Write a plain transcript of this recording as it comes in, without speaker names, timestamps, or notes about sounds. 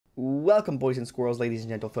Welcome, boys and squirrels, ladies and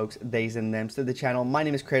gentle folks, theys and thems, to the channel. My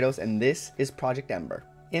name is Kratos, and this is Project Ember.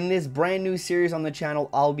 In this brand new series on the channel,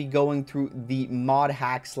 I'll be going through the mod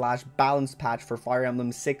hack slash balance patch for Fire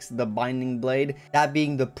Emblem 6, the Binding Blade, that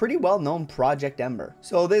being the pretty well-known Project Ember.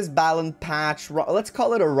 So this balance patch, let's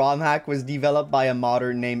call it a ROM hack, was developed by a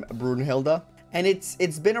modder named Brunhilde. And it's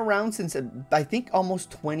been around since, I think, almost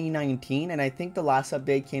 2019, and I think the last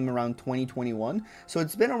update came around 2021. So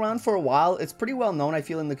it's been around for a while. It's pretty well known, I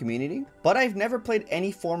feel, in the community. But I've never played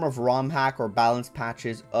any form of ROM hack or balance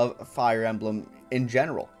patches of Fire Emblem in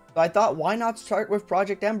general. So I thought, why not start with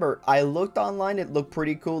Project Ember? I looked online, it looked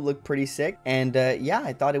pretty cool, looked pretty sick, and yeah,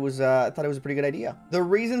 I thought it was a pretty good idea. The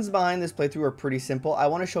reasons behind this playthrough are pretty simple. I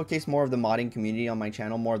want to showcase more of the modding community on my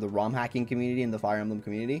channel, more of the ROM hacking community and the Fire Emblem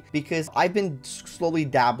community, because I've been slowly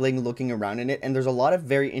dabbling, looking around in it, and there's a lot of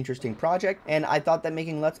very interesting projects, and I thought that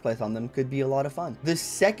making Let's Plays on them could be a lot of fun. The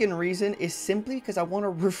second reason is simply because I want to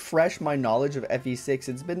refresh my knowledge of FE6.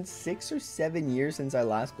 It's been 6 or 7 years since I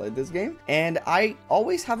last played this game, and I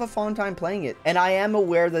always have a fun time playing it. And I am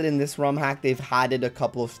aware that in this ROM hack they've added a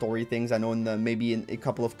couple of story things. I know maybe in a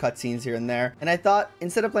couple of cutscenes here and there. And I thought,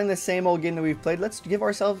 instead of playing the same old game that we've played, let's give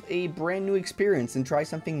ourselves a brand new experience and try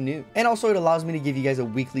something new. And also, it allows me to give you guys a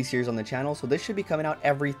weekly series on the channel, so this should be coming out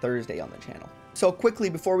every Thursday on the channel. So quickly,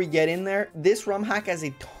 before we get in there, this ROM hack has a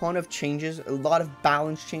ton of changes, a lot of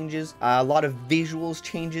balance changes, a lot of visuals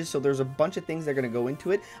changes, so there's a bunch of things that are going to go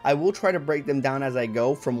into it. I will try to break them down as I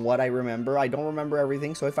go from what I remember. I don't remember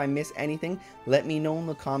everything, so if I miss anything, let me know in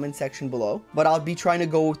the comment section below. But I'll be trying to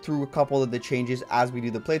go through a couple of the changes as we do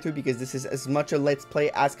the playthrough, because this is as much a Let's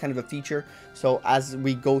Play as kind of a feature. So as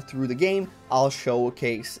we go through the game, I'll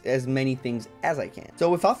showcase as many things as I can. So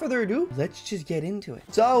without further ado, let's just get into it.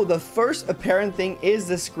 So the first apparent thing is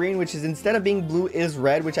the screen, which is, instead of being blue, is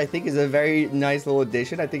red, which I think is a very nice little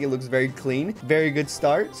addition. I think it looks very clean, very good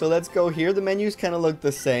start. So let's go here. The menus kind of look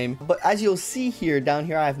the same, but as you'll see here, down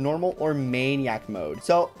here, I have normal or maniac mode.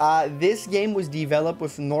 So this game was developed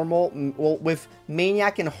with with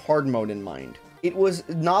maniac and hard mode in mind. It was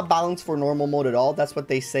not balanced for normal mode at all. That's what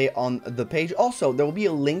they say on the page. Also, there will be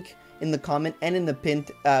a link in the comment and in the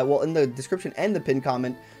pinned, in the description and the pinned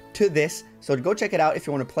comment to this. So go check it out if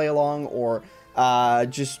you want to play along, or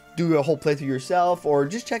just do a whole playthrough yourself, or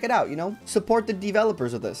just check it out, you know, support the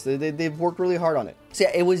developers of this. They've worked really hard on it. So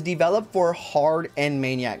yeah, it was developed for hard and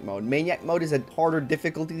maniac mode. Maniac mode is a harder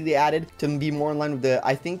difficulty they added to be more in line with the,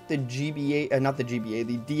 I think, the GBA, not the GBA,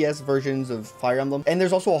 the DS versions of Fire Emblem. And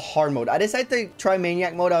there's also a hard mode. I decided to try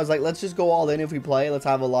maniac mode. I was like, let's just go all in if we play. Let's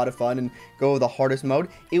have a lot of fun and go with the hardest mode.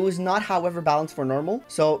 It was not, however, balanced for normal.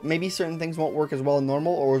 So maybe certain things won't work as well in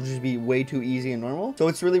normal, or it'll just be way too easy in normal. So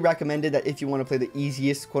it's really recommended that if you want to play the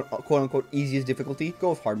easiest, quote unquote, easiest difficulty,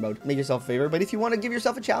 go with hard mode. Make yourself a favor. But if you want to give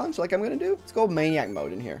yourself a challenge, like I'm going to do, let's go with maniac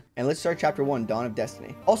mode in here. And let's start chapter 1, Dawn of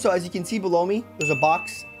Destiny. Also, as you can see below me, there's a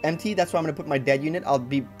box empty. That's where I'm going to put my dead unit. I'll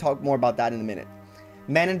talk more about that in a minute.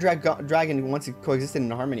 Man and dragon once coexisted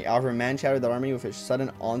in harmony. However, man shattered the army with a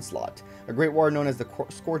sudden onslaught. A great war known as the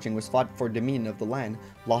Scourging was fought for dominion of the land.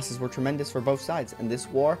 Losses were tremendous for both sides, and this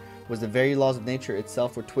war was the very laws of nature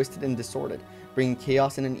itself were twisted and disordered, bringing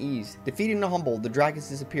chaos and unease. Defeating the humble, the dragons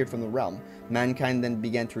disappeared from the realm. Mankind then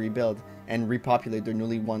began to rebuild and repopulate their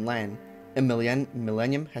newly won land. A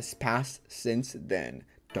millennium has passed since then.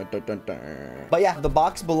 Dun, dun, dun, dun. But yeah, the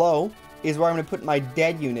box below is where I'm going to put my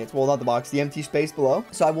dead units. Well, not the box, the empty space below.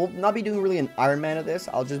 So I will not be doing really an Iron Man of this.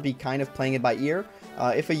 I'll just be kind of playing it by ear.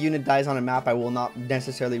 If a unit dies on a map, I will not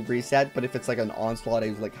necessarily reset. But if it's like an onslaught, I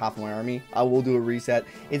use like half of my army, I will do a reset.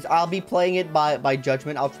 I'll be playing it by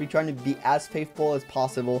judgment. I'll be trying to be as faithful as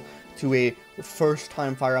possible to a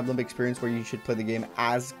first-time Fire Emblem experience where you should play the game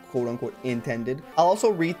as quote-unquote intended. I'll also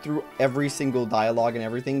read through every single dialogue and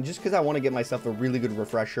everything, just because I want to get myself a really good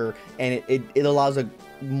refresher, and it allows a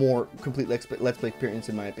more complete Let's Play experience,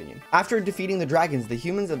 in my opinion. After defeating the dragons, the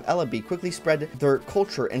humans of Ellaby quickly spread their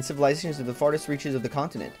culture and civilizations to the farthest reaches of the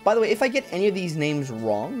continent. By the way, if I get any of these names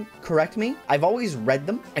wrong, correct me. I've always read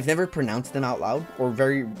them. I've never pronounced them out loud, or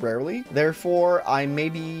very rarely. Therefore, I may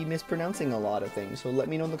be mispronouncing a lot of things, so let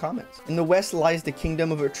me know in the comments. In the west lies the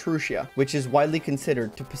kingdom of Etruria, which is widely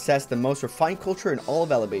considered to possess the most refined culture in all of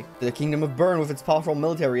Ellaby. The kingdom of Bern, with its powerful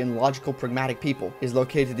military and logical, pragmatic people, is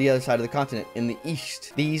located to the other side of the continent, in the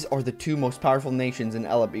east. These are the two most powerful nations in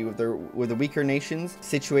Ellaby, with the weaker nations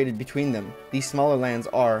situated between them. These smaller lands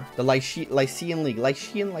are the Lycian League, I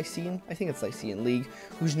think it's Lycian League,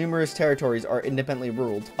 whose numerous territories are independently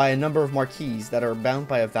ruled by a number of marquises that are bound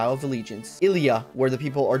by a vow of allegiance. Ilia, where the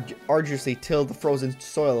people arduously till the frozen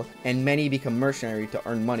soil and many become mercenary to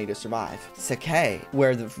earn money to survive. Sakai,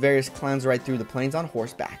 where the various clans ride through the plains on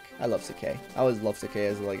horseback. I love Sakai. I always loved Sakai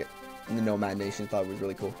as like in the Nomad Nation. Thought it was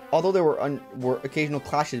really cool. Although there were occasional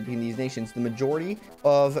clashes between these nations, the majority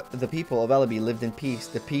of the people of Elibe lived in peace.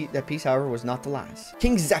 That peace, however, was not to last.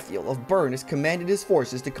 King Zephiel of Bern has commanded his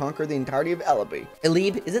forces to conquer the entirety of Elibe.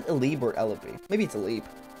 Elebe? Is it Elebe or Elibe? Maybe it's Elebe.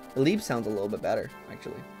 Elebe sounds a little bit better,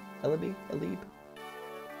 actually. Elibe? Elebe?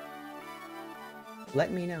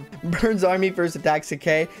 Let me know. Bern's army first attacked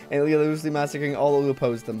Sakai and relentlessly massacring all who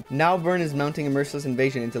opposed them. Now Bern is mounting a merciless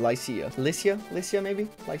invasion into Lycia. Lycia? Lycia, maybe?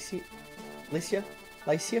 Lycia? Lycia?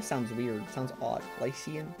 Lycia sounds weird. Sounds odd.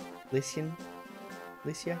 Lycian? Lycian?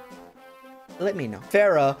 Lycia? Let me know.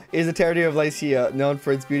 Farah is a territory of Lycia, known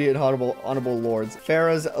for its beauty and honorable lords.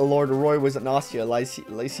 Farah's Lord Roy was in Ostia,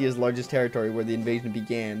 Lycia's largest territory, where the invasion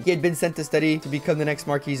began. He had been sent to study to become the next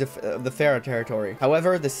Marquis of the Farah territory.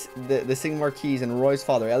 However, the Singh Marquis and Roy's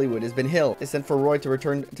father, Eliud, has been ill. They sent for Roy to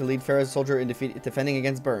return to lead Farah's soldier in defending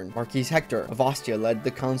against Bern. Marquis Hector of Ostia led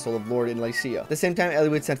the council of Lord in Lycia. At the same time,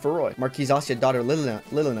 Eliud sent for Roy. Marquis Ostia daughter Lilina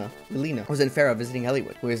was in Farah visiting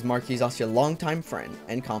Eliud, who is Marquis Ostia longtime friend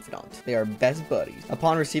and confidant. They are best buddies.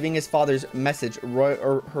 Upon receiving his father's message, Roy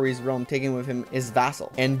hurries Rome, taking with him his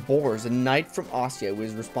vassal, and Bors, a knight from Ostia, who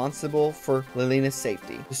is responsible for Lilina's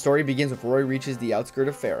safety. The story begins with Roy reaches the outskirts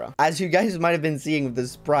of Farah. As you guys might have been seeing with the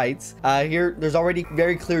sprites, here there's already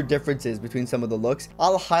very clear differences between some of the looks.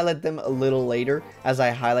 I'll highlight them a little later as I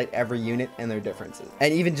highlight every unit and their differences.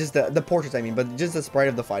 And even just the portraits, I mean, but just the sprite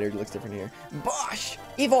of the fighter looks different here. Bosh!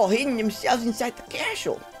 They've all hidden themselves inside the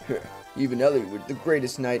castle. Even Eliud, the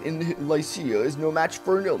greatest knight in Lycia, is no match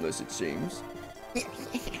for an illness, it seems.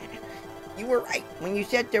 You were right when you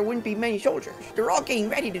said there wouldn't be many soldiers. They're all getting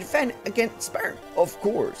ready to defend against Bern. Of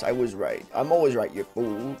course, I was right. I'm always right, you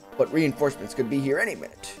fool. But reinforcements could be here any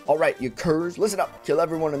minute. All right, you curs, listen up. Kill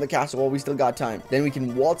everyone in the castle while we still got time. Then we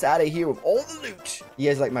can waltz out of here with all the loot. You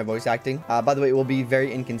guys like my voice acting? By the way, it will be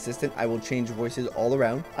very inconsistent. I will change voices all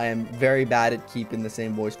around. I am very bad at keeping the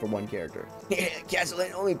same voice for one character. Castle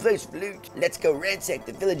ain't only place for loot. Let's go ransack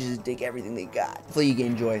the villages and take everything they got. Hopefully you can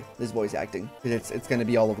enjoy this voice acting, because it's going to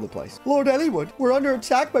be all over the place. Lord Eliud, we're under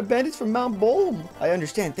attack by bandits from Mount Bolm. I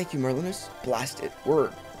understand. Thank you, Merlinus. Blast it.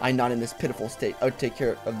 I'm not in this pitiful state. I would take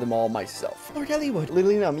care of them all myself. Lord Eliud,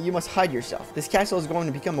 Lilina, you must hide yourself. This castle is going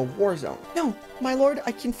to become a war zone. No, my lord,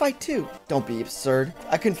 I can fight too. Don't be absurd.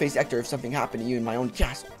 I couldn't face Hector if something happened to you in my own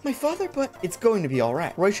castle. My father, but it's going to be all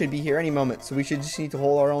right. Roy should be here any moment, so we should just need to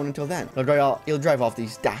hold our own until then. He'll drive off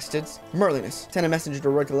these dastards. Merlinus, send a messenger to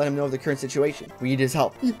Roy to let him know of the current situation. We need his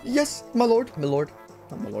help. Yes, my lord. My lord.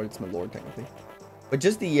 Not my lord, it's my lord, technically. But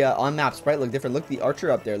just the on-map sprite look different. Look, the archer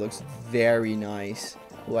up there looks very nice.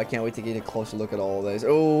 Oh, I can't wait to get a closer look at all of this.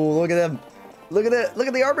 Oh, look at them. Look at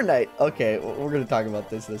the Arbor Knight. Okay, we're going to talk about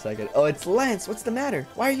this in a second. Oh, it's Lance. What's the matter?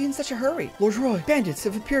 Why are you in such a hurry? Lord Roy, bandits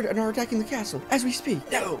have appeared and are attacking the castle as we speak.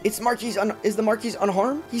 No, is the Marquis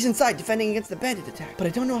unharmed? He's inside defending against the bandit attack, but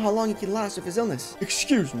I don't know how long he can last with his illness.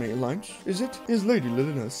 Excuse me, Lance. Is Lady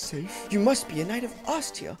Lilina safe? You must be a knight of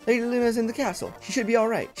Ostia. Lady Lilina's in the castle. She should be all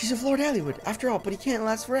right. She's of Lord Eliud, after all, but he can't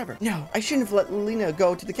last forever. No, I shouldn't have let Lilina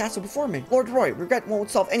go to the castle before me. Lord Roy, regret won't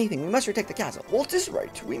solve anything. We must protect the castle. Walt is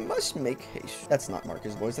right. We must make haste. That's not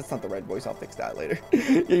Marcus' voice. That's not the right voice. I'll fix that later.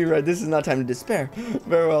 Yeah, you're right. This is not time to despair.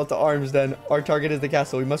 Very well, to arms then. Our target is the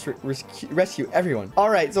castle. We must rescue everyone.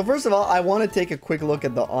 All right. So first of all, I want to take a quick look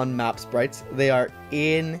at the on-map sprites. They are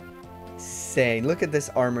insane. Look at this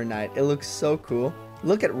armor knight. It looks so cool.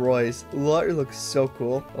 Look at Roy's. It looks so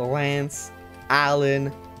cool. Lance,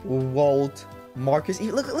 Alan, Walt, Marcus.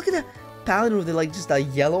 Look at the paladin with the, like, just the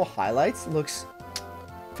yellow highlights. It looks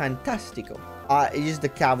fantastico. Just the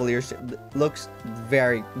Cavaliers looks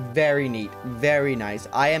very, very neat, very nice.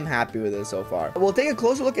 I am happy with it so far. We'll take a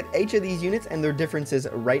closer look at each of these units and their differences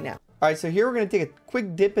right now. All right, so here we're going to take a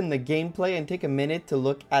quick dip in the gameplay and take a minute to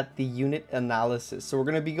look at the unit analysis. So we're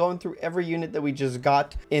going to be going through every unit that we just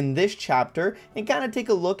got in this chapter and kind of take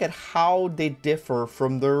a look at how they differ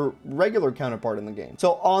from their regular counterpart in the game.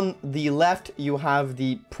 So on the left, you have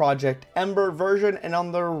the Project Ember version, and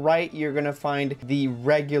on the right, you're going to find the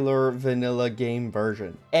regular vanilla game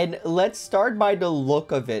version. And let's start by the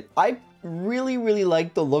look of it. I really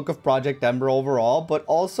like the look of Project Ember overall, but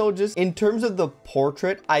also just in terms of the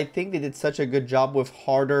portrait, I think they did such a good job with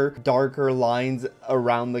harder, darker lines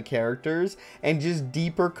around the characters and just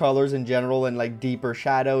deeper colors in general and like deeper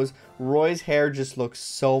shadows Roy's hair just looks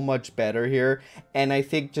so much better here. And I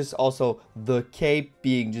think just also the cape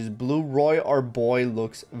being just blue, Roy, our boy,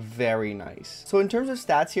 looks very nice. So in terms of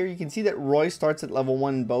stats here, you can see that Roy starts at level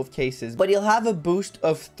 1 in both cases, but he'll have a boost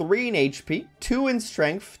of 3 in HP, 2 in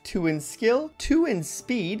strength, 2 in skill, 2 in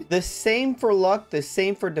speed, the same for luck, the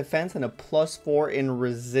same for defense, and a +4 in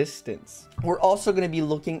resistance. We're also going to be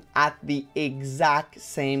looking at the exact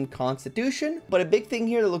same constitution, but a big thing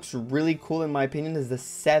here that looks really cool in my opinion is the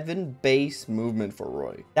 7 base movement for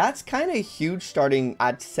Roy. That's kind of huge starting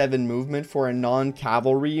at 7 movement for a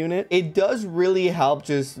non-cavalry unit. It does really help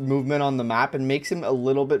just movement on the map and makes him a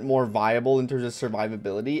little bit more viable in terms of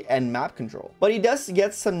survivability and map control. But he does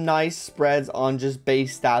get some nice spreads on just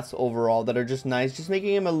base stats overall that are just nice, just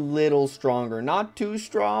making him a little stronger. Not too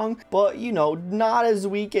strong, but you know, not as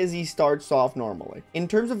weak as he starts off normally. In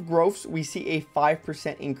terms of growths, we see a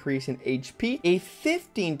 5% increase in HP, a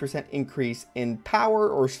 15% increase in power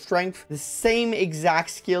or strength, the same exact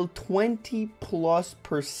skill,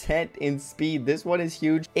 20+% in speed. This one is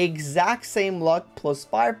huge. Exact same luck,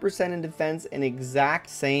 +5% in defense, and exact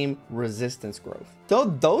same resistance growth. So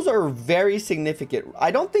those are very significant.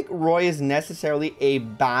 I don't think Roy is necessarily a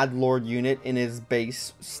bad Lord unit in his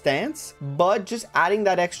base stance, but just adding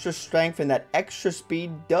that extra strength and that extra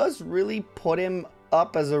speed does really put him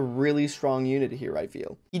up as a really strong unit here, I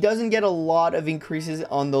feel. He doesn't get a lot of increases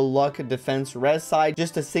on the luck defense res side,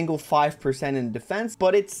 just a single 5% in defense,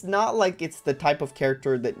 but it's not like it's the type of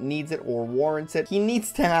character that needs it or warrants it. He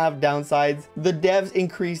needs to have downsides. The devs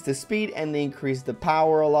increase the speed and they increase the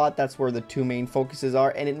power a lot. That's where the 2 main focuses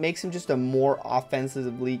are, and it makes him just a more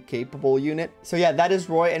offensively capable unit. So yeah, that is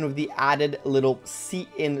Roy, and with the added little C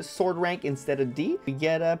in sword rank instead of D, we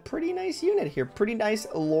get a pretty nice unit here. Pretty nice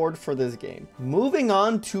Lord for this game. Moving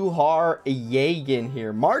on to our Jagan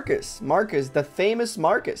here. Marcus, the famous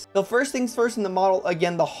Marcus. So first things first in the model,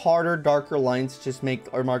 again, the harder, darker lines just make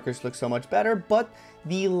our Marcus look so much better, but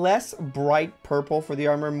the less bright purple for the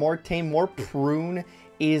armor, more tame, more prune,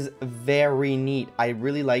 is very neat. I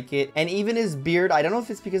really like it. And even his beard, I don't know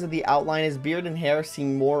if it's because of the outline, his beard and hair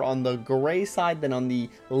seem more on the gray side than on the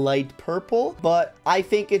light purple, but I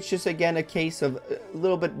think it's just, again, a case of a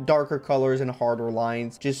little bit darker colors and harder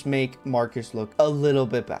lines just make Marcus look a little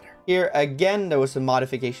bit better. Here again, there was some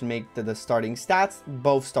modification made to the starting stats.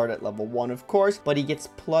 Both start at level 1, of course, but he gets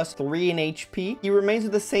 +3 in HP. He remains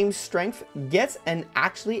with the same strength, gets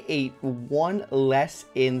actually a 1 less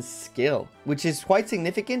in skill, which is quite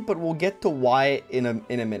significant, but we'll get to why in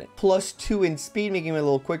a minute. +2 in speed, making him a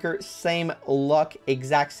little quicker. Same luck,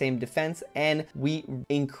 exact same defense, and we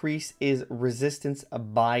increase his resistance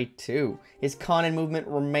by 2. His con and movement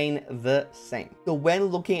remain the same. So when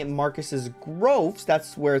looking at Marcus's growths,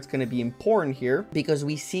 that's where it's going to be important here, because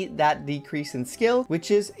we see that decrease in skill,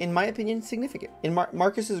 which is, in my opinion, significant. In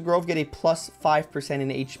Marcus's growth, get a +5%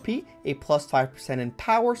 in HP, a +5% in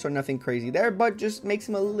power, so nothing crazy there, but just makes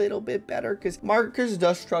him a little bit better, because Marcus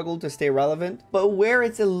does struggle to stay relevant. But where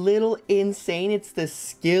it's a little insane, it's the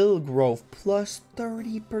skill growth,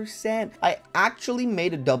 +30%. I actually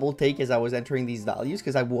made a double take as I was entering these values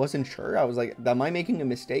because I wasn't sure. I was like, am I making a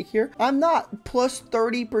mistake here? I'm not.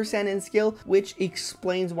 +30% in skill, which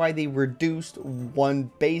explains why they reduced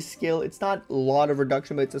 1 base skill. It's not a lot of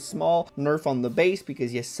reduction, but it's a small nerf on the base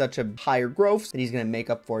because he has such a higher growth that he's going to make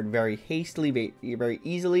up for it very hastily, very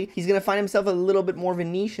easily. He's going to find himself a little bit more of a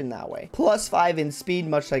niche in that way. +5 in speed,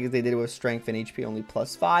 much like they did with strength and HP, only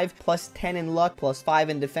 +5. +10 in luck, +5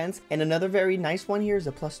 in defense, and another very nice one here is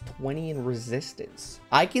a +20 in resistance.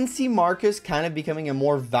 I can see Marcus kind of becoming a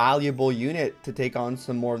more valuable unit to take on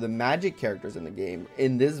some more of the magic characters in the game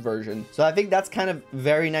in this version. So I think that's kind of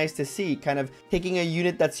very nice to see, kind of taking a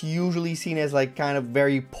unit that's usually seen as like kind of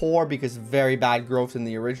very poor because very bad growth in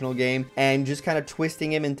the original game, and just kind of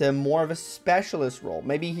twisting him into more of a specialist role.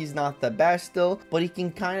 Maybe he's not the best still, but he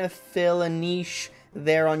can kind of fill a niche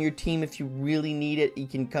there on your team. If you really need it, he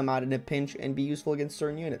can come out in a pinch and be useful against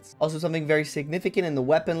certain units. Also, something very significant in the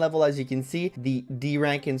weapon level, as you can see, the D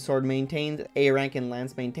rank in sword maintains, A rank in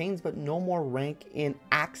lance maintains, but no more rank in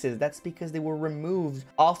axes. That's because they were removed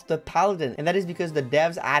off the paladin, and that is because the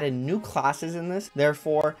devs added new classes in this.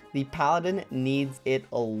 Therefore, the paladin needs it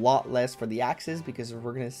a lot less for the axes, because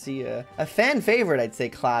we're gonna see a fan favorite, I'd say,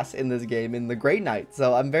 class in this game, in the Great Knight.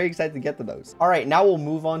 So I'm very excited to get to those. All right, now we'll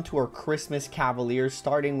move on to our Christmas Cavalier,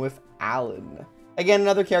 starting with Alan. Again,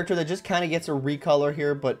 another character that just kind of gets a recolor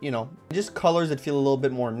here, but you know, just colors that feel a little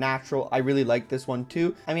bit more natural. I really like this one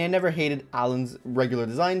too. I mean, I never hated Alan's regular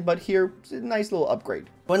design, but here, it's a nice little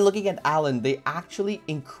upgrade. When looking at Alan, they actually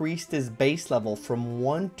increased his base level from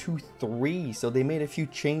 1 to 3. So they made a few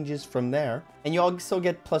changes from there. And you also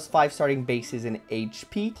get +5 starting bases in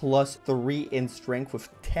HP, +3 in strength with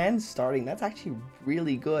 10 starting. That's actually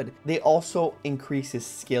really good. They also increase his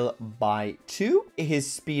skill by 2.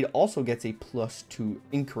 His speed also gets a +2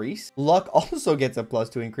 increase. Luck also gets a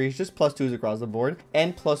 +2 increase, just +2s across the board.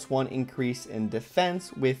 And +1 increase in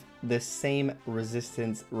defense with the same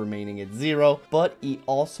resistance remaining at 0, but he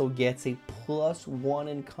also gets a +1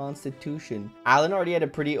 in constitution. Alan already had a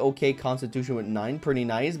pretty okay constitution with 9, pretty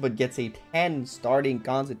nice, but gets a 10 starting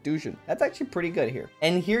constitution. That's actually pretty good here.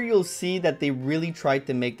 And here you'll see that they really tried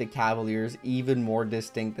to make the Cavaliers even more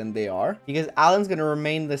distinct than they are, because Alan's going to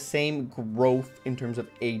remain the same growth in terms of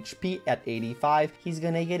HP at 85. He's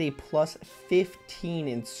going to get a +15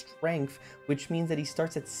 in strength, which means that he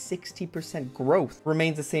starts at 60% growth.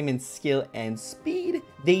 Remains the same in skill and speed.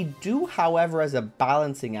 They do, however, as a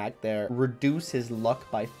balancing act there, reduce his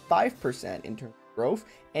luck by 5% in terms of growth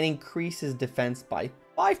and increase his defense by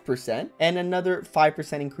 5% and another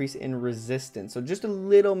 5% increase in resistance. So just a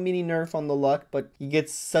little mini nerf on the luck, but he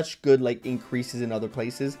gets such good like increases in other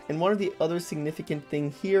places. And one of the other significant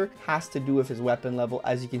thing here has to do with his weapon level.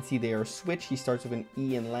 As you can see, they are switched. He starts with an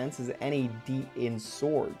E in lances and a D in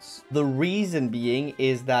swords. The reason being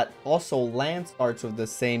is that also lance starts with the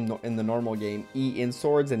same in the normal game, E in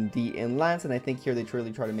swords and D in lance. And I think here they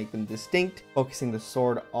really try to make them distinct, focusing the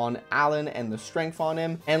sword on Alan and the strength on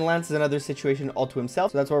him. And lance is another situation all to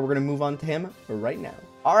himself. So that's why we're going to move on to him right now.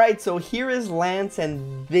 All right, so here is Lance,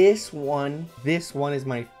 and this one is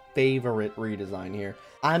my favorite redesign here.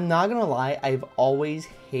 I'm not going to lie, I've always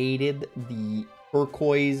hated the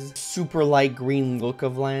turquoise, super light green look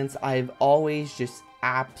of Lance. I've always just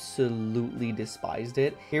absolutely despised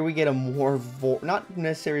it. Here we get a more not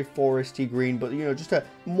necessarily foresty green, but you know, just a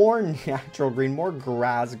more natural green, more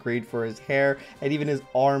grass green for his hair, and even his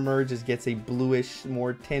armor just gets a bluish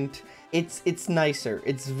more tint. It's nicer.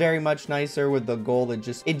 It's very much nicer with the gold. It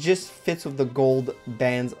just fits with the gold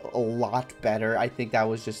bands a lot better. I think that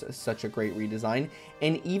was just such a great redesign.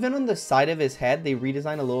 And even on the side of his head, they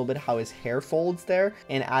redesigned a little bit how his hair folds there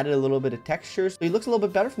and added a little bit of texture. So he looks a little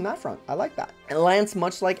bit better from that front. I like that. And Lance,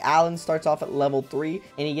 much like Alan, starts off at level 3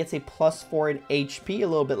 and he gets a +4 in HP, a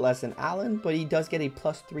little bit less than Alan, but he does get a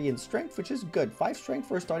 +3 in strength, which is good. 5 strength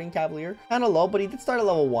for a starting Cavalier. Kind of low, but he did start at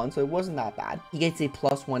level 1, so it wasn't that bad. He gets a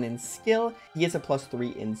 +1 in skill. He gets a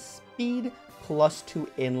 +3 in speed, +2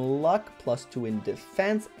 in luck, +2 in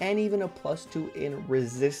defense, and even a +2 in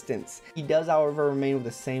resistance. He does, however, remain with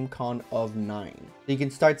the same con of 9. So you can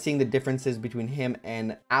start seeing the differences between him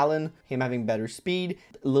and Alan. Him having better speed,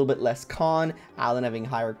 a little bit less con, Alan having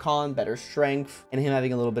higher con, better strength, and him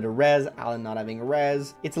having a little bit of res, Alan not having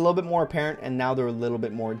res. It's a little bit more apparent, and now they're a little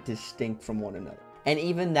bit more distinct from one another. And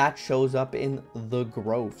even that shows up in the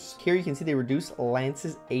growths. Here you can see they reduced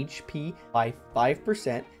Lance's HP by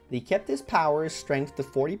 5%. They kept his power, his strength to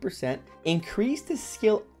 40%, increased his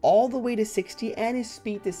skill all the way to 60 and his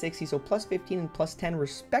speed to 60, so +15 and +10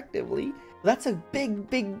 respectively. That's a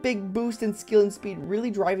big boost in skill and speed, really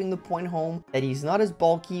driving the point home that he's not as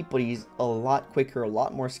bulky, but he's a lot quicker, a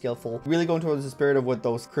lot more skillful. Really going towards the spirit of what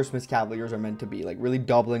those Christmas Cavaliers are meant to be, like really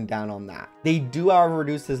doubling down on that. They do, however,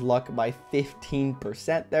 reduce his luck by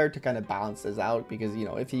 15% there to kind of balance this out, because, you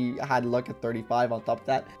know, if he had luck at 35 on top of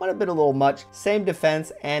that, might have been a little much. Same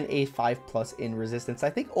defense and a 5+ in resistance. I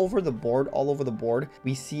think over the board, all over the board,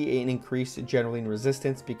 we see an increase generally in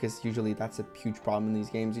resistance, because usually that's a huge problem in these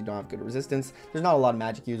games. You don't have good resistance. There's not a lot of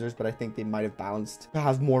magic users, but I think they might have balanced to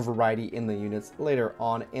have more variety in the units later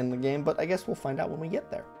on in the game, but I guess we'll find out when we get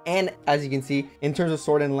there. And as you can see, in terms of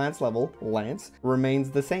sword and lance level, Lance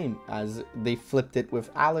remains the same. As they flipped it with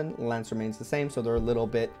Alan, Lance remains the same, so they're a little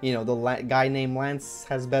bit, you know, the guy named Lance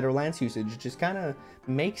has better lance usage, just kind of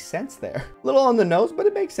makes sense there. A little on the nose, but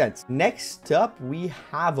it makes sense. Next up, we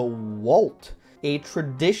have a Walt, a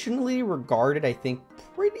traditionally regarded, I think,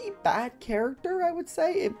 pretty bad character, I would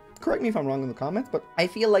say. Correct me if I'm wrong in the comments, but I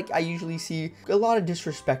feel like I usually see a lot of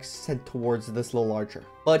disrespect sent towards this little archer.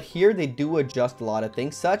 But here they do adjust a lot of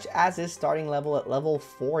things, such as his starting level at level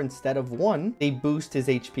 4 instead of 1. They boost his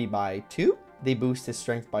HP by 2. They boost his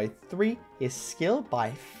strength by 3. His skill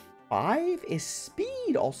by 5. His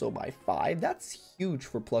speed also by 5. That's huge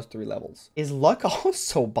for +3 levels. His luck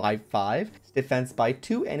also by 5. His defense by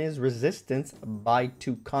 2. And his resistance by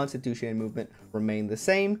 2. Constitution and movement remain the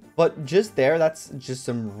same. But just there, that's just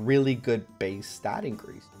some really good base stat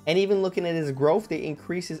increase. And even looking at his growth, they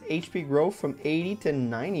increase his HP growth from 80 to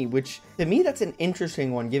 90, which to me, that's an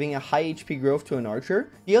interesting one. Giving a high HP growth to an archer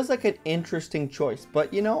feels like an interesting choice,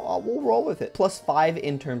 but you know, we'll roll with it. +5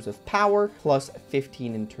 in terms of power,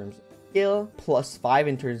 +15 in terms of skill, +5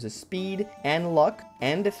 in terms of speed and luck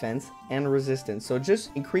and defense and resistance. So it just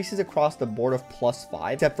increases across the board of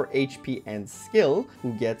 +5, except for HP and skill,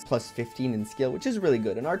 who gets +15 in skill, which is really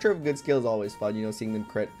good. An archer of good skill is always fun, you know, seeing them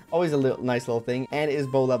crit, always a nice little thing. And his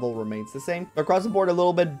bow level remains the same. But across the board, a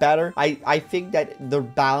little bit better. I think that the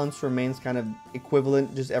balance remains kind of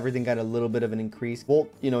equivalent, just everything got a little bit of an increase. Well,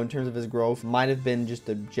 you know, in terms of his growth, might have been just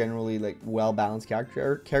a generally like well-balanced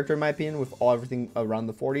character in my opinion, with everything around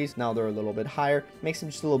the 40s. Now they're a little bit higher, makes him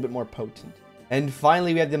just a little bit more potent. And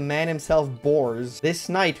finally, we have the man himself, Boars. This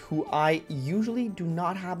knight, who I usually do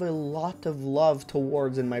not have a lot of love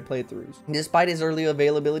towards in my playthroughs. Despite his early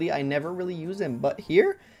availability, I never really use him. But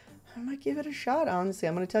here, I might give it a shot, honestly.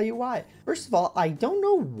 I'm going to tell you why. First of all, I don't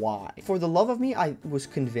know why. For the love of me, I was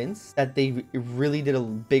convinced that they really did a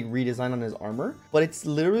big redesign on his armor, but it's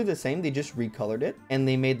literally the same. They just recolored it and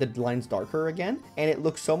they made the lines darker again, and it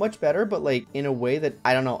looks so much better, but like in a way that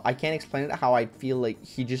I don't know. I can't explain it, how I feel like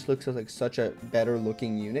he just looks like such a better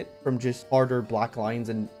looking unit from just harder black lines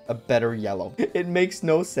and a better yellow. It makes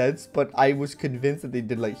no sense, but I was convinced that they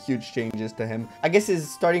did like huge changes to him. I guess his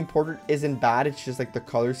starting portrait isn't bad. It's just like the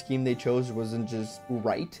color scheme they chose wasn't just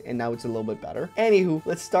right, and now it's a little bit better. Anywho,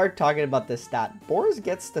 let's start talking about the stat. Boris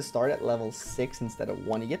gets to start at level 6 instead of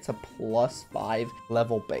 1. He gets a +5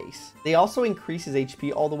 level base. They also increase his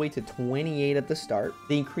HP all the way to 28 at the start.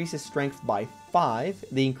 They increase his strength by 5.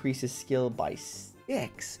 They increase his skill by 6.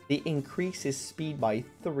 They increase his speed by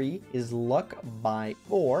 3, his luck by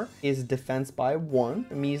 4, his defense by 1,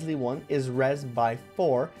 a measly 1, his res by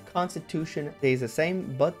 4, constitution stays the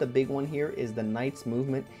same, but the big one here is the knight's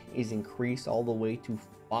movement is increased all the way to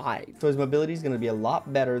 5. So his mobility is going to be a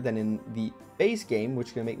lot better than in the base game, which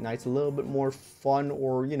is going to make knights a little bit more fun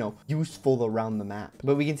or, you know, useful around the map.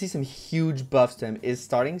 But we can see some huge buffs to him. His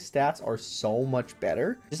starting stats are so much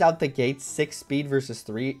better. Just out the gate, 6 speed versus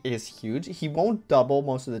 3 is huge. He won't double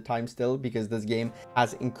most of the time still because this game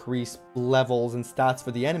has increased levels and stats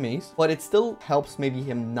for the enemies, but it still helps maybe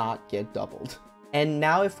him not get doubled. And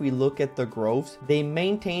now if we look at the growths, they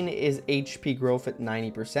maintain his HP growth at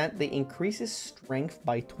 90%. They increase his strength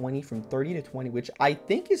by 20 from 30 to 20, which I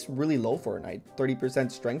think is really low for a knight.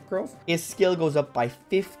 30% strength growth. His skill goes up by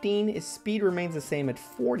 15. His speed remains the same at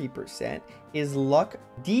 40%. His luck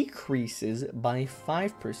decreases by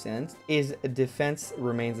 5%. His defense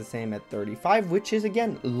remains the same at 35, which is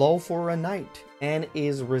again low for a knight. And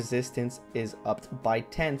his resistance is upped by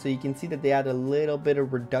 10. So you can see that they had a little bit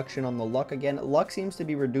of reduction on the luck again. Luck seems to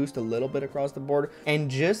be reduced a little bit across the board, and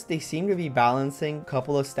just they seem to be balancing a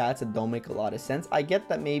couple of stats that don't make a lot of sense. I get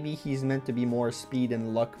that maybe he's meant to be more speed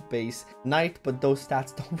and luck based knight, but those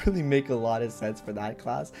stats don't really make a lot of sense for that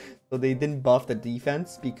class. So they didn't buff the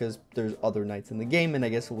defense because there's other knights in the game, and I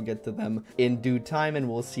guess we'll get to them in due time and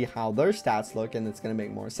we'll see how their stats look, and it's going to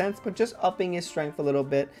make more sense. But just upping his strength a little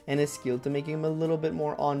bit and his skill to make him a little bit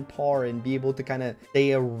more on par and be able to kind of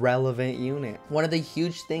stay a relevant unit. One of the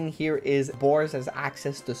huge thing here is Boris has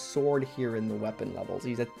access to sword here in the weapon levels.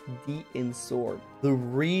 He's at D in sword. The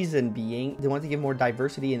reason being they want to give more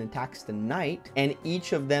diversity in attacks to knight, and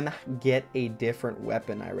each of them get a different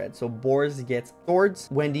weapon, I read. So Boris gets swords,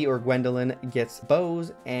 Wendy or Gwendolyn gets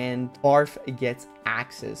bows, and Barf gets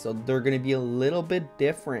axes. So they're going to be a little bit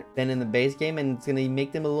different than in the base game, and it's going to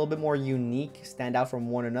make them a little bit more unique, stand out from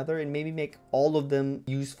one another, and maybe make all of them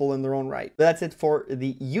useful in their own right. But that's it for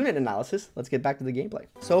the unit analysis. Let's get back to the gameplay.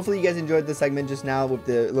 So hopefully you guys enjoyed this segment just now with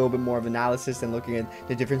the little bit more of analysis and looking at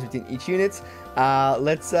the difference between each unit.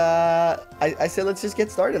 I said let's just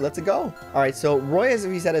get started. Let's go. All right, so Roy, as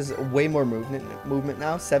he said, has way more movement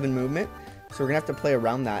now, 7 movement. So we're gonna have to play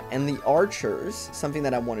around that. And the archers, something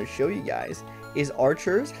that I want to show you guys is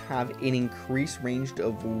archers have an increased range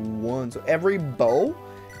of 1. So every bow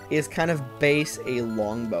is kind of base a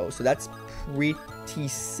longbow. So that's pretty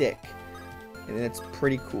sick, and it's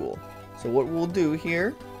pretty cool. So what we'll do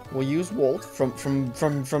here, we'll use Wolt from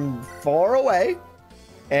far away.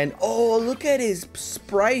 And oh, look at his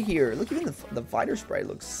sprite here. Look, even the fighter sprite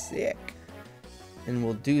looks sick. And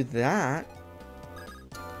we'll do that.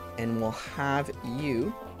 And we'll have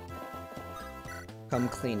you come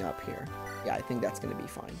clean up here. Yeah, I think that's going to be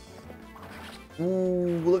fine.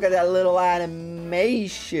 Ooh, look at that little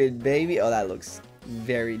animation, baby. Oh, that looks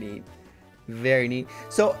very neat. Very neat.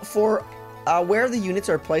 So for where the units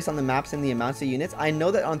are placed on the maps and the amounts of units, I know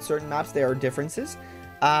that on certain maps there are differences.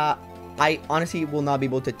 I honestly will not be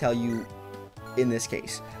able to tell you in this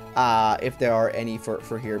case if there are any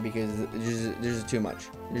for here, because there's just too much.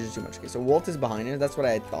 There's just too much. Okay, so Walt is behind it. That's what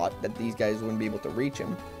I thought, that these guys wouldn't be able to reach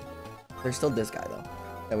him. There's still this guy though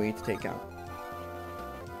that we need to take out.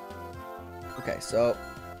 Okay, so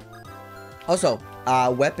also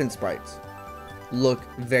weapon sprites look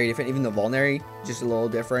very different. Even the vulnerary, just a little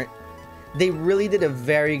different. They really did a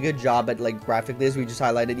very good job at like graphically, as we just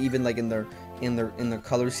highlighted, even like in their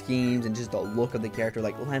color schemes and just the look of the character.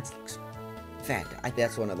 Like Lance looks fantastic.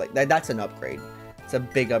 That's one of like that's an upgrade. It's a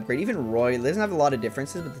big upgrade. Even Roy doesn't have a lot of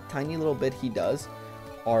differences, but the tiny little bit he does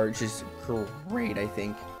are just great, I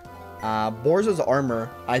think. Borzo's armor,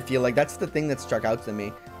 I feel like that's the thing that struck out to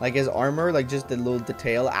me. Like his armor, like just the little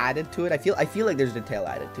detail added to it. I feel like there's detail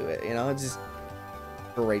added to it, you know? It's just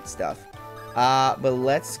great stuff. But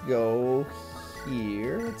let's go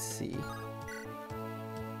here. Let's see.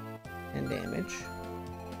 And damage.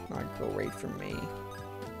 Not great for me.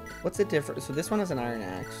 What's the difference? So this one has an iron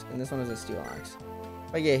axe, and this one has a steel axe.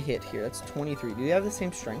 If I get hit here, that's 23. Do they have the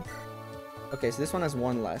same strength? Okay, so this one has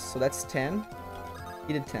one less. So that's 10.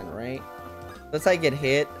 He did 10, right? Let's say I get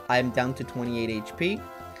hit. I'm down to 28 HP.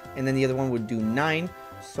 And then the other one would do 9.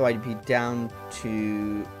 So I'd be down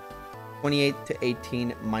to 28 to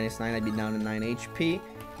 18 minus 9. I'd be down to 9 HP.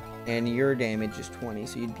 And your damage is 20.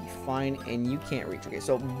 So you'd be fine. And you can't reach. Okay,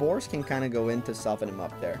 so Boris can kind of go in to soften him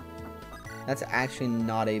up there. That's actually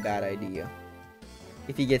not a bad idea.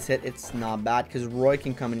 If he gets hit, it's not bad, because Roy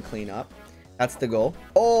can come and clean up. That's the goal.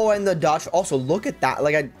 Oh, and the dodge. Also, look at that.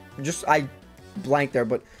 Like, I blanked there,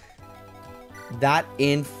 but that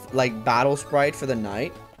like battle sprite for the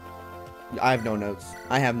knight. I have no notes.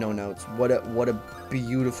 I have no notes. What a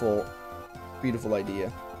beautiful, beautiful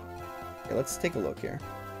idea. Okay, let's take a look here.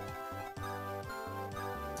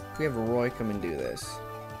 If we have Roy come and do this,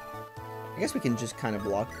 I guess we can just kind of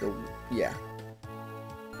block the... Yeah.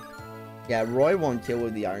 Yeah, Roy won't kill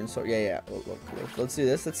with the iron sword. Yeah. Look. Let's do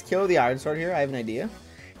this. Let's kill the iron sword here. I have an idea.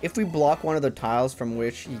 If we block one of the tiles from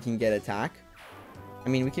which he can get attack... I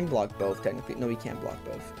mean, we can block both, technically. No, we can't block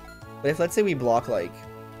both. But if, let's say we block, like,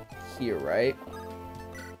 here, right?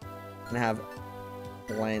 And have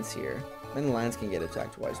Lance here. Then Lance can get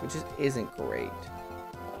attacked twice, which isn't great.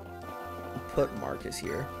 Put Marcus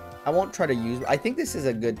here. I won't try to use... I think this is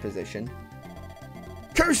a good position.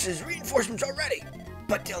 Curses! Reinforcements are ready!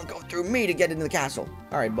 But they'll go through me to get into the castle.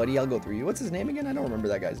 Alright, buddy, I'll go through you. What's his name again? I don't remember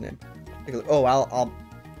that guy's name. Take a look. Oh, I'll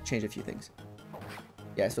change a few things.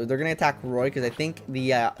 Yeah, so they're gonna attack Roy, because I think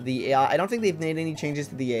the AI... I don't think they've made any changes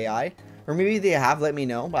to the AI. Or maybe they have, let me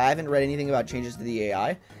know. But I haven't read anything about changes to the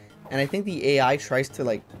AI. And I think the AI tries to,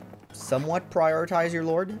 like, somewhat prioritize your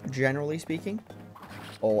lord, generally speaking.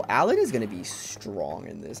 Oh, Alan is going to be strong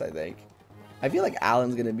in this, I think. I feel like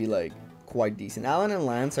Alan's going to be, like, quite decent. Alan and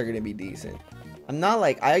Lance are going to be decent. I'm not,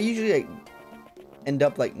 like... I usually, like, end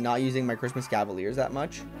up, like, not using my Christmas Cavaliers that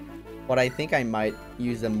much. But I think I might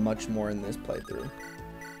use them much more in this playthrough.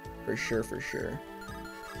 For sure, for sure.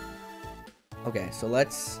 Okay, so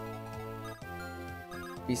let's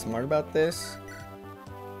be smart about this.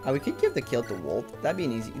 We could give the kill to Walt. That'd be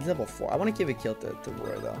an easy... He's level 4. I want to give a kill to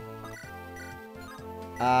Roy, though.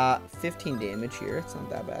 15 damage here. It's not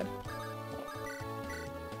that bad.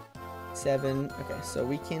 7. Okay, so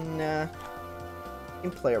we can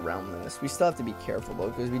play around this. We still have to be careful, though,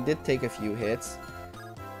 because we did take a few hits.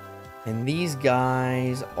 And these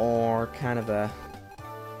guys are kind of a...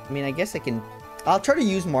 I mean, I guess I can... I'll try to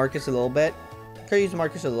use Marcus a little bit.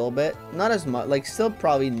 Not as much. Like, still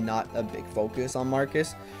probably not a big focus on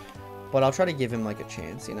Marcus. But I'll try to give him, like, a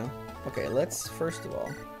chance, you know? Okay, let's, first of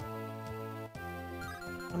all...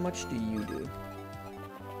 How much do you do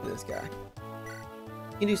to this guy?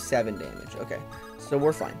 You can do 7 damage. Okay, so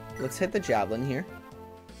we're fine. Let's hit the javelin here.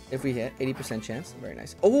 If we hit, 80% chance. Very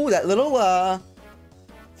nice. Oh, that little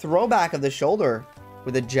throwback of the shoulder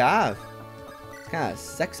with a jab. It's kind of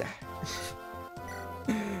sexy.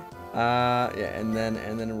 Yeah, and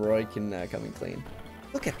then Roy can come and clean.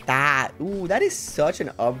 Look at that. Ooh, that is such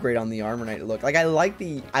an upgrade on the armor knight look. Like I like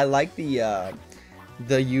the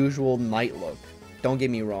usual knight look. Don't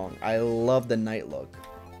get me wrong. I love the knight look.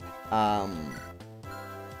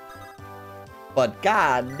 But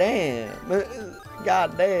goddamn,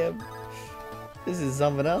 this is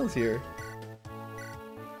something else here.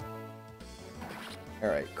 All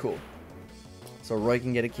right, cool. So Roy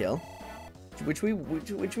can get a kill, which we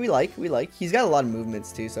like. He's got a lot of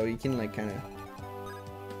movements too, so he can like kind of.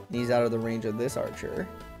 He's out of the range of this archer.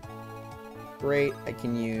 Great. I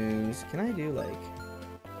can use. Can I do like?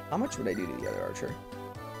 How much would I do to the other archer?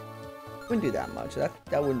 Wouldn't do that much. That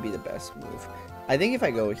wouldn't be the best move. I think if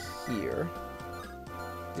I go here,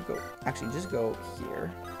 Just go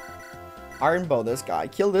here. Iron Bow this guy.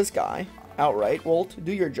 Kill this guy. Outright. Wolt,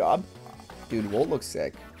 do your job. Dude, Wolt looks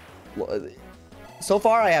sick. So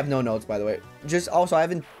far, I have no notes, by the way. Just also, I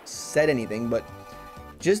haven't said anything, but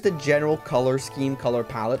just the general color scheme, color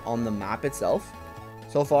palette on the map itself,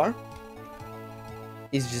 so far,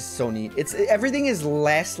 is just so neat. Everything is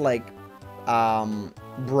less like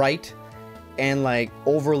bright and like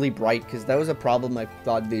overly bright, because that was a problem I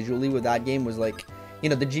thought visually with that game. Was like, you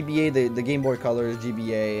know, the GBA, the Game Boy Colors,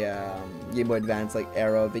 GBA, Game Boy Advance, like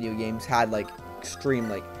era video games had like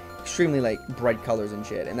extremely like bright colors and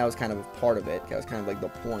shit, and that was kind of a part of it. That was kind of like the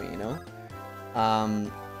point, you know.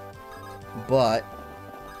 But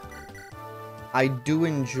I do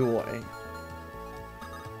enjoy.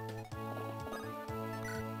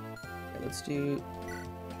 Okay, let's do.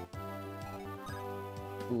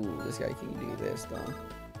 Ooh, this guy can do this though.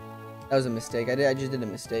 That was a mistake. I just did a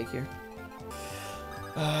mistake here.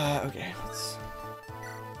 Okay, let's.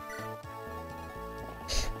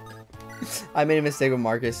 I made a mistake with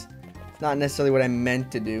Marcus. It's not necessarily what I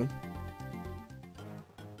meant to do.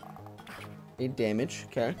 8 damage.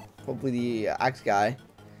 Okay. Hopefully the axe guy.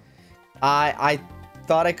 I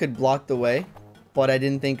thought I could block the way, but I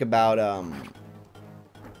didn't think about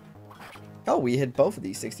Oh, we hit both of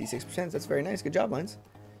these 66%. That's very nice. Good job, Lines.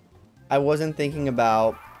 I wasn't thinking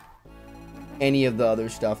about any of the other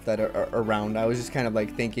stuff that are around. I was just kind of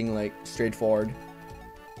like thinking like straightforward.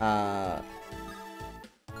 Okay.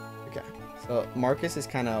 So Marcus is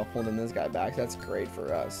kind of holding this guy back. That's great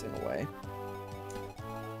for us in a way.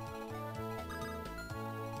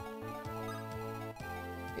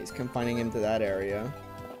 He's confining him to that area.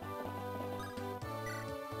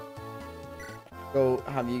 Go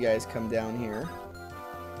have you guys come down here.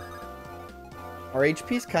 Our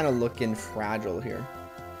HP's kind of looking fragile here.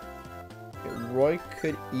 Okay, Roy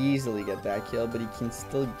could easily get that kill, but he can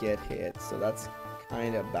still get hit, so that's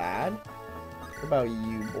kind of bad. What about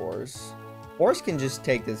you, Boris? Boris can just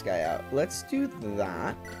take this guy out. Let's do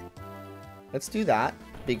that. Let's do that,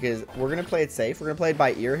 because we're going to play it safe. We're going to play it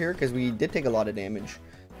by ear here, because we did take a lot of damage.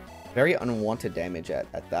 Very unwanted damage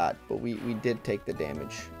at that, but we did take the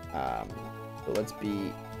damage. So let's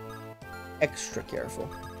be extra careful.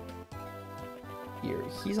 Here,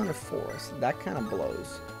 he's on a forest. That kind of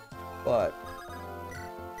blows, but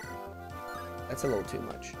that's a little too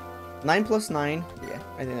much. 9 plus 9. Yeah,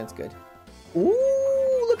 I think that's good.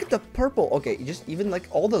 Ooh, look at the purple. Okay, just even like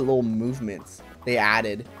all the little movements they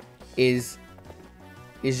added is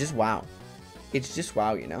just wow. It's just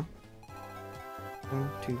wow, you know. 1,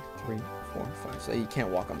 2, 3, 4, 5. So you can't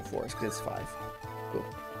walk on the forest because it's 5. Cool.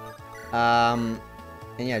 And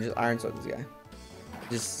yeah, just iron sword this guy.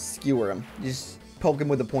 Just skewer him. Just poke him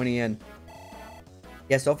with the pointy end.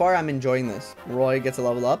 Yeah, so far I'm enjoying this. Roy gets a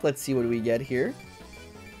level up. Let's see what we get here.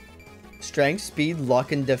 Strength, speed,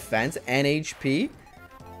 luck, and defense, and HP.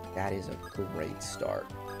 That is a great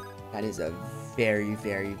start. That is a very,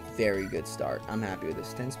 very, very good start. I'm happy with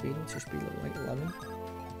this. 10 speed. What's your speed looking like? 11.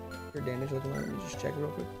 Your damage looking like? Let me just check real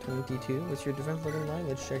quick. 22. What's your defense looking like?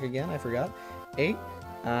 Let's check again. I forgot. 8.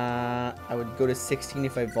 I would go to 16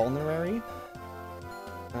 if I vulnerary.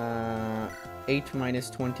 8 minus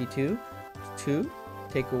 22. 2.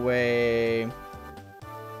 Take away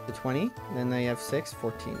the 20. Then I have 6.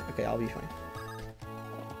 14. Okay, I'll be fine.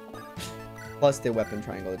 Plus the weapon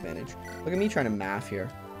triangle advantage. Look at me trying to math here.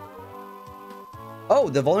 Oh,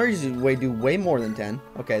 the vulneraries do way more than 10.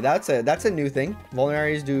 Okay, that's a new thing.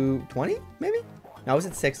 Vulneraries do 20, maybe? No, was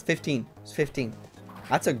it 6? 15. It's 15.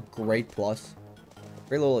 That's a great plus.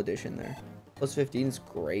 Great little addition there. Plus 15 is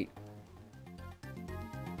great.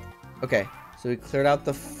 Okay, so we cleared out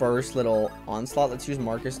the first little onslaught. Let's use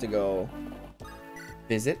Marcus to go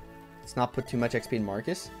visit. Let's not put too much XP in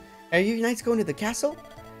Marcus. Are you knights going to the castle?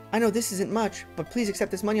 I know this isn't much, but please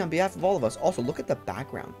accept this money on behalf of all of us. Also, look at the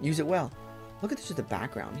background. Use it well. Look at just the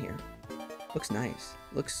background here. Looks nice.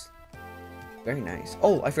 Looks very nice.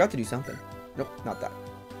 Oh, I forgot to do something. Nope, not that.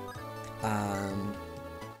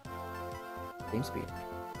 Game speed.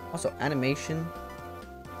 Also, animation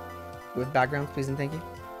with backgrounds, please and thank you.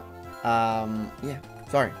 Yeah,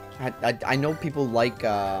 sorry. I know people like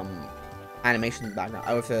animation in the background.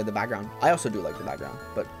 I with the background. I also do like the background,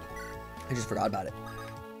 but I just forgot about it.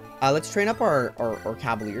 Let's train up our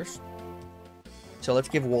Cavaliers. So let's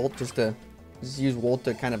give Wolt just use Wolt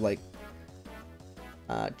to kind of like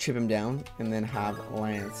chip him down, and then have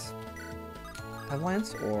Lance. Have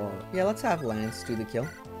Lance, or yeah, let's have Lance do the kill,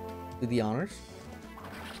 do the honors.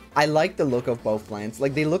 I like the look of both Lance.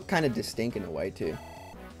 Like, they look kind of distinct in a way too.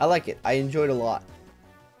 I like it. I enjoyed it a lot.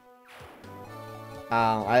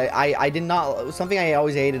 I did not. Something I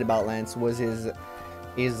always hated about Lance was his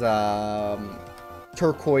is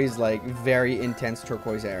turquoise, like very intense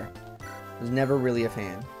turquoise hair. I was never really a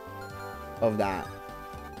fan of that.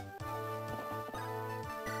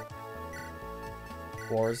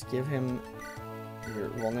 Boars, give him your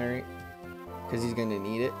vulnerary, because he's gonna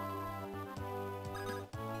need it.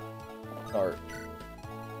 Start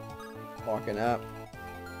walking up.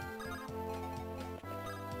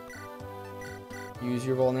 Use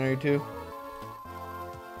your vulnerary too.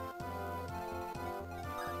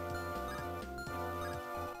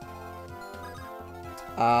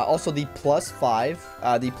 Also the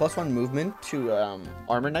 +5, the +1 movement to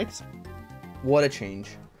armor knights. What a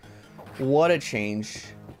change. What a change.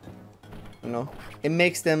 You know, it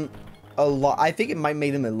makes them a lot. I think it might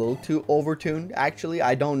make them a little too overtuned, actually.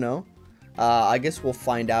 I don't know. I guess we'll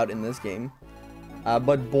find out in this game.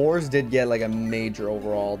 But boars did get like a major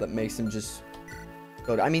overall that makes them just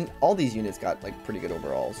good. I mean, all these units got like pretty good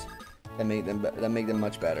overalls that make them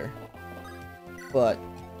much better. But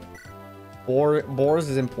boars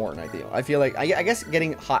is important. I feel like I guess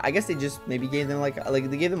getting high. I guess they just maybe gave them like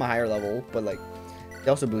they gave them a higher level, but like they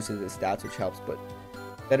also boosted his stats, which helps. But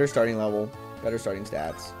better starting level, better starting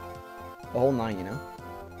stats, the whole 9, you know.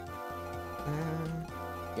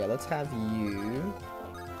 Yeah, let's have you.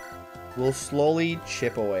 We'll slowly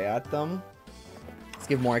chip away at them. Let's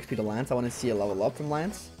give more XP to Lance. I want to see a level up from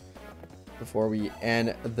Lance before we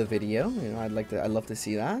end the video. You know, I'd love to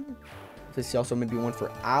see that. To see also maybe one for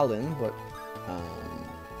Alan, but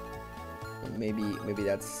maybe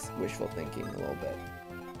that's wishful thinking a little bit.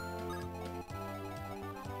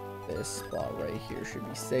 This spot right here should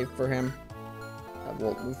be safe for him.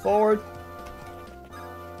 We'll move forward.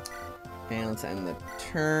 And let's end the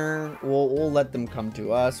turn. We'll let them come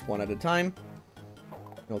to us one at a time.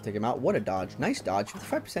 We'll take him out. What a dodge. Nice dodge.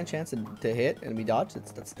 55% chance to hit and we dodge.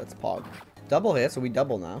 That's pog. Double hit, so we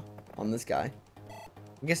double now on this guy.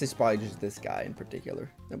 I guess it's probably just this guy in particular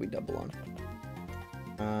that we double on.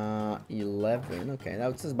 11. Okay, that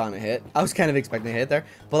was just bound to hit. I was kind of expecting a hit there.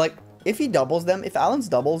 But like, if he doubles them, if Alan's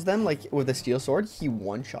doubles them, like with a steel sword, he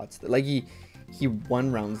one-shots them. Like he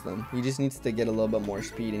one-rounds them. He just needs to get a little bit more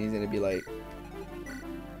speed and he's going to be like,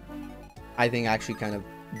 I think actually kind of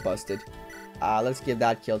busted. Let's give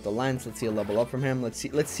that kill to Lance. Let's see a level up from him. Let's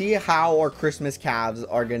see how our Christmas calves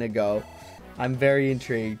are going to go. I'm very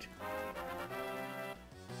intrigued.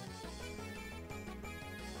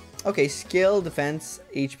 Okay, skill, defense,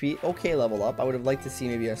 HP. Okay, level up. I would have liked to see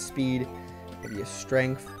maybe a speed, maybe a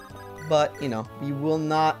strength. But, you know, we will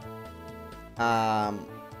not...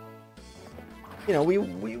 you know, we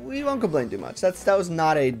won't complain too much. That was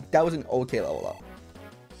an okay level up.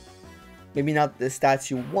 Maybe not the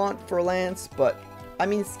stats you want for Lance, but I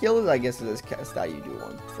mean, skill is, I guess, is a stat you do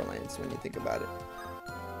want for Lance when you think about it.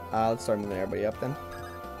 Let's start moving everybody up then.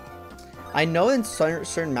 I know in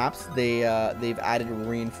certain maps they've added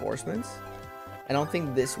reinforcements. I don't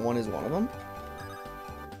think this one is one of them,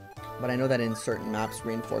 but I know that in certain maps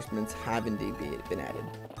reinforcements have indeed been added.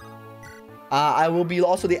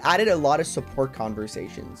 They added a lot of support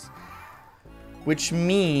conversations, which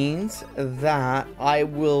means that I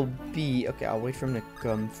will be okay. I'll wait for him to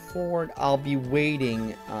come forward. I'll be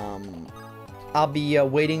waiting.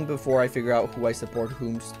 Waiting before I figure out who I support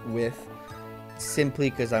whom with. Simply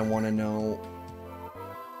because I want to know,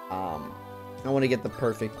 I want to get the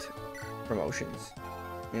perfect promotions,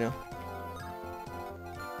 you know.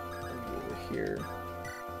 Over here.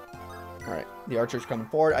 All right, the archer's coming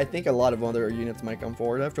forward. I think a lot of other units might come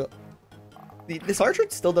forward after. This archer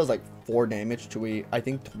still does like 4 damage to I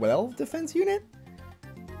think 12 defense unit.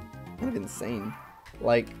 Kind of insane.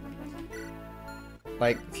 Like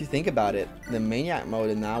if you think about it, the maniac mode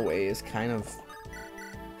in that way is kind of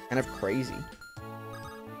crazy.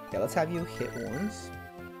 Yeah, let's have you hit once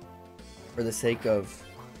for the sake of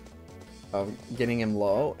getting him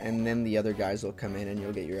low, and then the other guys will come in and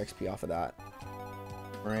you'll get your XP off of that.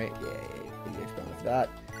 Right? Yeah, get your XP off of that.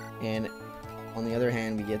 And on the other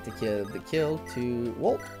hand, we get the kill to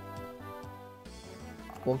Walt.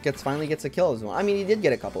 Walt finally gets a kill as well. I mean, he did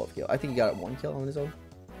get a couple of kills. I think he got 1 kill on his own.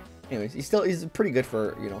 Anyways, he's pretty good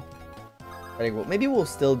for, you know. Maybe we'll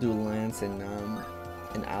still do Lance and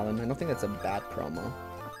Alan. I don't think that's a bad promo.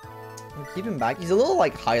 I'll keep him back. He's a little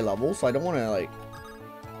like high level, so I don't want to like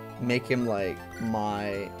make him like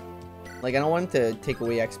I don't want him to take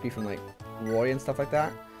away XP from like Roy and stuff like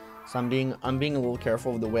that. So I'm being a little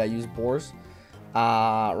careful with the way I use boars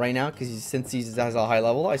right now, because since he has a high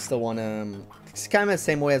level, I still want to. It's kind of the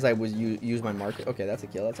same way as I would use my Marcus. Okay, that's a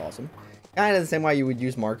kill. That's awesome. Kind of the same way you would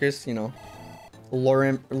use Marcus. You know,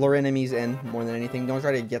 lure enemies in more than anything. Don't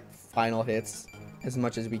try to get final hits as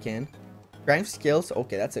much as we can. Strength skills.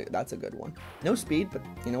 Okay, that's a good one. No speed, but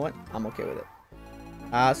you know what? I'm okay with it.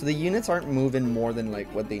 So the units aren't moving more than like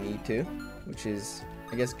what they need to, which is,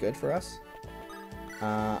 I guess, good for us.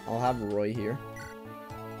 I'll have Roy here.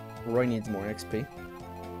 Roy needs more XP.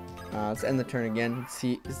 Let's end the turn again.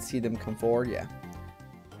 See them come forward. Yeah.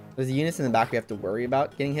 There's the units in the back we have to worry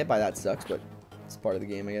about. Getting hit by that sucks, but it's part of the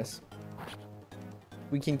game, I guess.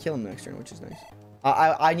 We can kill him next turn, which is nice.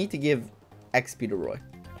 I need to give XP to Roy.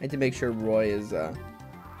 I need to make sure Roy is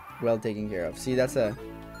well taken care of. See, that's one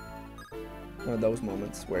of those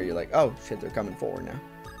moments where you're like, oh shit, they're coming forward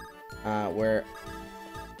now. Where it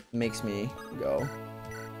makes me go,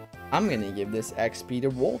 I'm gonna give this XP to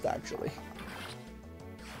Walt, actually.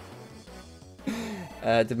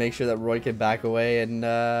 To make sure that Roy can back away and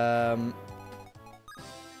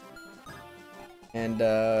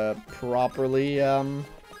properly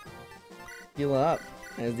heal up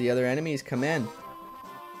as the other enemies come in,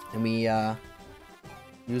 and we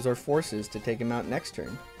use our forces to take him out next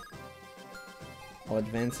turn. I'll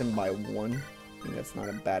advance him by 1. I think that's not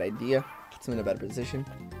a bad idea. Puts him in a better position.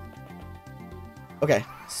 Okay,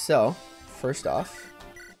 so first off,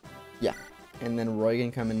 yeah, and then Roy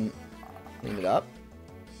can come and clean it up.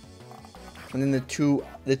 And then the two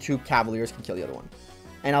Cavaliers can kill the other one.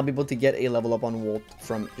 And I'll be able to get a level up on Walt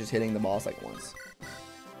from just hitting the boss like once.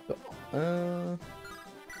 So,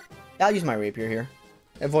 I'll use my rapier here.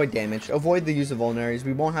 Avoid damage. Avoid the use of vulneraries.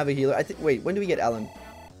 We won't have a healer. I think. Wait, when do we get Ellen?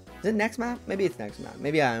 Is it next map? Maybe it's next map.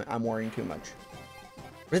 Maybe I'm worrying too much.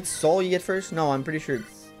 Is it Soul you get first? No, I'm pretty sure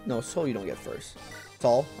it's... No, Soul you don't get first.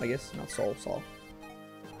 Soul, I guess. Not Soul. Soul.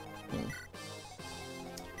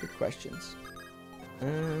 Good questions.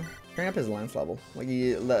 Turn up his lance level. Like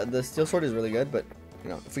the steel sword is really good, but you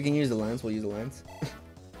know, if we can use the lance, we'll use the lance.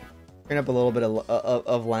 Turn up a little bit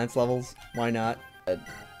of lance levels. Why not? Oh,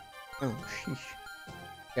 sheesh.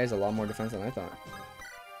 He has a lot more defense than I thought.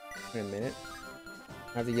 Wait a minute.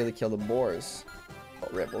 I have to give the kill to Boars. Oh,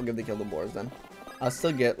 rip. We'll give the kill to Boars then. I'll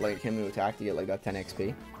still get like him to attack to get like that 10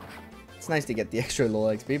 XP. It's nice to get the extra little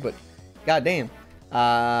XP, but goddamn.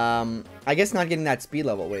 I guess not getting that speed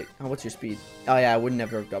level. Wait, oh, what's your speed? Oh yeah, I would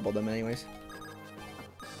never have doubled them anyways.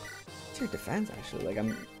 What's your defense actually? Like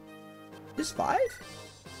I'm just 5?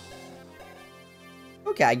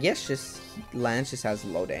 Okay, I guess just Lance just has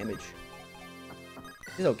low damage.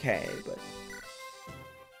 He's okay, but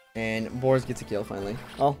and Boris gets a kill finally.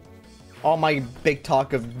 Oh, all my big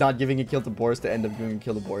talk of not giving a kill to Boris to end up giving a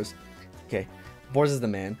kill to Boris. Okay, Boris is the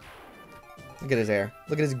man. Look at his hair.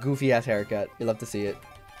 Look at his goofy ass haircut. You love to see it.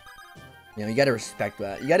 You know, you gotta respect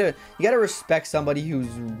that. You gotta respect somebody who's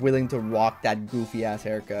willing to rock that goofy ass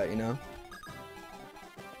haircut, you know?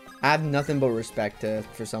 I have nothing but respect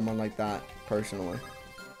for someone like that, personally.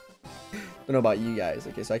 Don't know about you guys.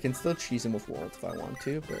 Okay, so I can still cheese him with Walt if I want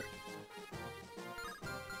to, but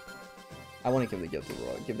I want to give the kill to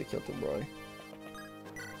Roy. Give the kill to Roy.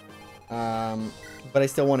 But I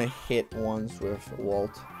still want to hit ones with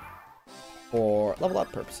Walt for level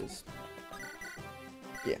up purposes.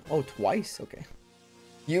 Yeah. Oh, twice. Okay.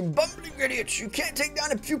 You bumbling idiots! You can't take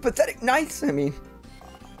down a few pathetic knights. I mean,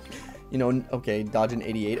 you know. Okay, dodge an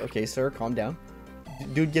 88. Okay, sir, calm down.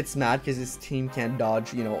 Dude gets mad because his team can't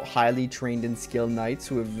dodge, you know, highly trained and skilled knights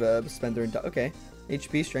who have spent their entire... Okay.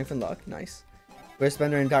 HP, strength, and luck. Nice. Who have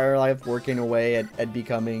spent their entire life working away at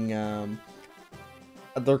becoming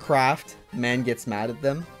their craft. Man gets mad at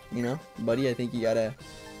them, you know? Buddy, I think you gotta...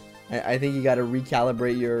 I think you gotta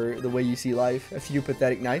recalibrate the way you see life. A few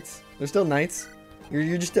pathetic knights. They're still knights.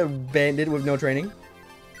 You're just a bandit with no training.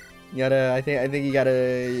 You gotta... I think you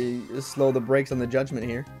gotta slow the brakes on the judgment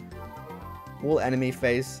here. We'll enemy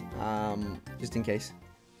face, just in case.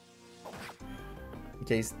 In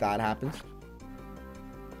case that happens.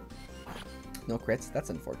 No crits.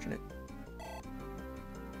 That's unfortunate.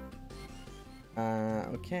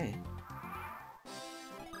 Okay.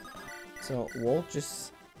 So we'll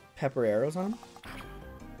just pepper arrows on him.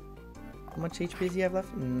 How much HP does he have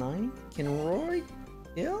left? 9? Can Roy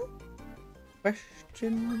kill?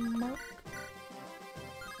 Question mark?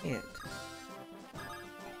 Can't.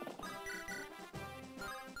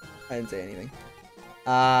 I didn't say anything.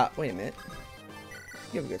 Wait a minute.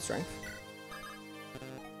 You have a good strength.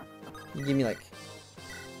 You give me like...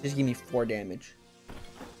 Just give me 4 damage.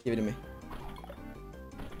 Give it to me.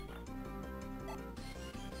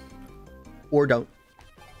 Or don't.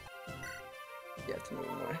 Yeah, it's moving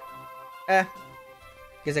away.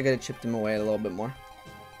 Guess I could have chipped him away a little bit more.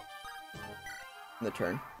 In the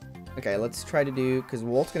turn. Okay, let's try to do... Because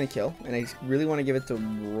Walt's gonna kill. And I really want to give it to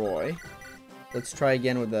Roy. Let's try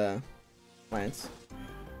again with the Lance.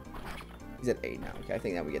 He's at 8 now. Okay, I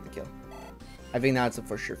think that we get the kill. I think now it's a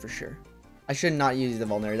for sure. I should not use the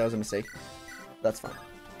Vulnerary. That was a mistake. That's fine.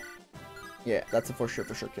 Yeah, that's a for sure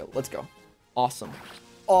kill. Let's go. Awesome.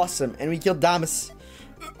 Awesome. And we killed Damas.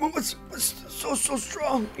 What's so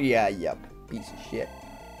strong? Yeah, yep. Piece of shit.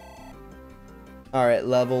 Alright,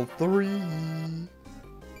 level 3.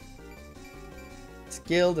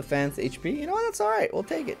 Skill, defense, HP. You know what? That's alright. We'll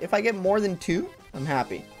take it. If I get more than 2, I'm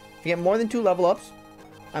happy. If I get more than 2 level ups,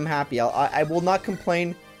 I'm happy. I will not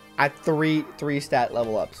complain at 3 stat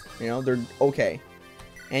level ups. You know, they're okay.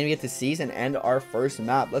 And we get to seize and end our first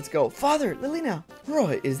map. Let's go. Father, Lilina.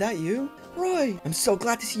 Roy, is that you? Roy, I'm so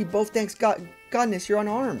glad to see you both. Thanks Godness, you're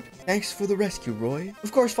unarmed. Thanks for the rescue, Roy.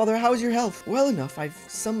 Of course, Father, how is your health? Well enough, I've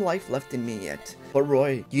some life left in me yet. But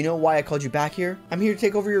Roy, do you know why I called you back here? I'm here to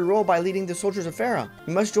take over your role by leading the soldiers of Farah.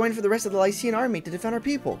 You must join for the rest of the Lycian army to defend our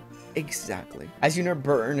people. Exactly. As you know,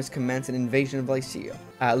 Burton has commenced an invasion of Lycia.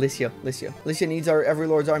 Lycia needs our every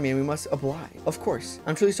lord's army and we must oblige. Of course.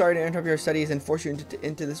 I'm truly sorry to interrupt your studies and force you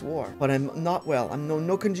into this war. But I'm not well. I'm in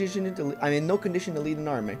no condition to lead an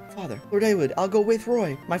army. Father, Lord Aywood, I'll go with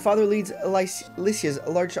Roy. My father leads Lycia's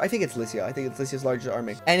large, I think it's Lycia's largest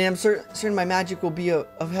army. And I'm certain my magic will be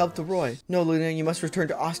of help to Roy. No, Luna, you must return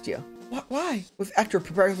to Ostia. Why? With Hector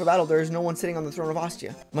preparing for battle, there is no one sitting on the throne of Ostia.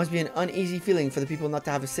 It must be an uneasy feeling for the people not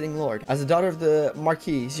to have a sitting lord. As the daughter of the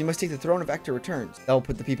Marquise, you must take the throne if Hector returns. That will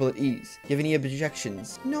put the people at ease. Do you have any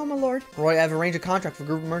objections? No, my lord. Roy, I have arranged a contract for a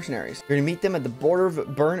group of mercenaries. You're going to meet them at the border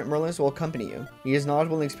of Bern. Merlin will accompany you. He is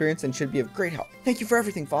knowledgeable and experienced and should be of great help. Thank you for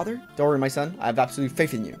everything, father. Don't worry, my son. I have absolute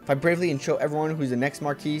faith in you. Fight bravely and show everyone who the next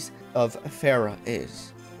Marquise of Farah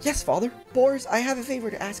is. Yes, father. Boris, I have a favor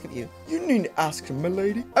to ask of you. You needn't ask him, my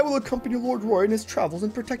lady. I will accompany Lord Roy in his travels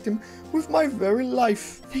and protect him with my very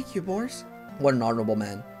life. Thank you, Boris. What an honorable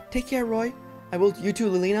man. Take care, Roy. I will. You too,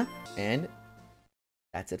 Lilina. And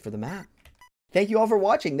that's it for the map. Thank you all for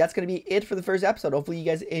watching. That's going to be it for the first episode. Hopefully you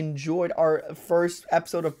guys enjoyed our first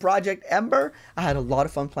episode of Project Ember. I had a lot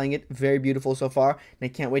of fun playing it. Very beautiful so far. And I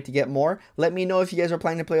can't wait to get more. Let me know if you guys are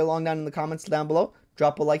planning to play along down in the comments down below.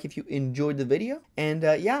 Drop a like if you enjoyed the video. And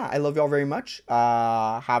yeah, I love y'all very much.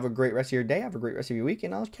 Have a great rest of your day. Have a great rest of your week.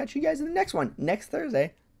 And I'll catch you guys in the next one next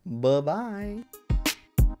Thursday. Bye-bye.